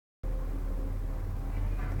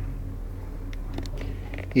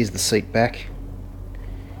Here's the seat back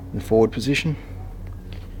in the forward position.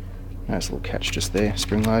 There's a little catch just there,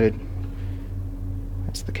 spring loaded.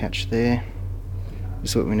 That's the catch there.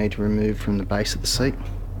 This is what we need to remove from the base of the seat.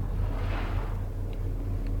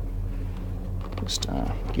 Just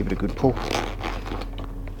give it a good pull.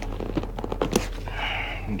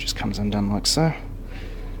 And it just comes undone like so.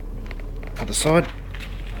 Other side.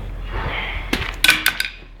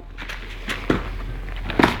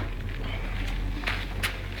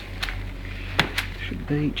 Should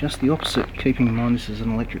be just the opposite, keeping in mind this is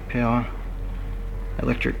an electric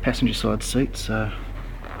passenger side seat, so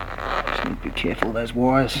just need to be careful of those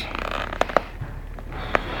wires. This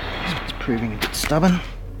one's proving a bit stubborn.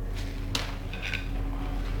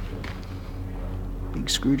 Big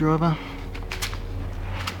screwdriver.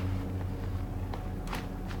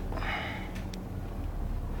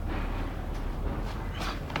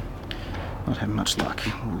 Not having much luck.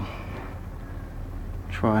 We'll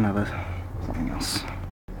try something else.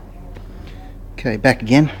 Okay, back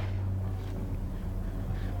again.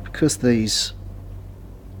 Because these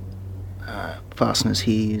fasteners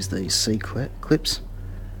here use these C-clips,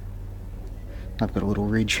 I've got a little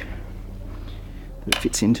ridge that it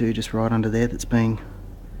fits into just right under there that's being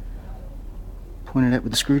pointed at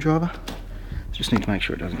with the screwdriver. Just need to make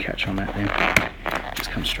sure it doesn't catch on that then. Just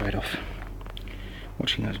come straight off.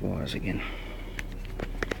 Watching those wires again.